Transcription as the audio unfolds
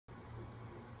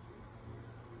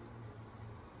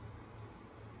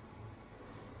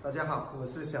大家好，我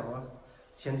是小何。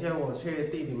前天我去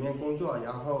地里面工作，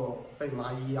然后被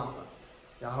蚂蚁咬了，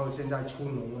然后现在出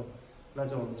脓了，那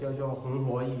种叫做红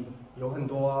火蚁，有很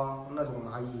多那种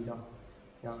蚂蚁的。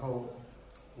然后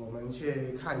我们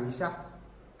去看一下，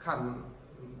看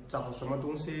找什么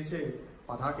东西去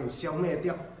把它给消灭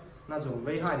掉。那种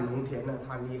危害农田的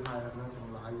太厉害了，那种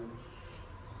蚂蚁。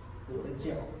我的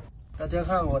脚，大家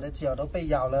看我的脚都被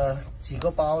咬了几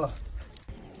个包了。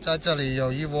在这里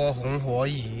有一窝红火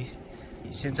蚁，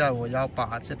现在我要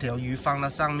把这条鱼放到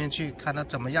上面去，看它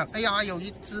怎么样。哎呀，有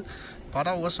一只跑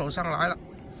到我手上来了，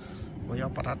我要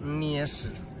把它捏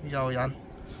死，要不然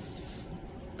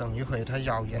等一会它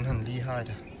咬人很厉害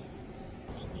的。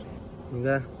你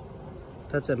看，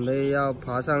它准备要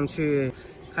爬上去，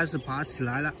开始爬起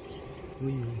来了。哎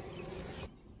呦，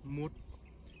摸！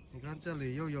你看这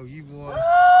里又有一窝了。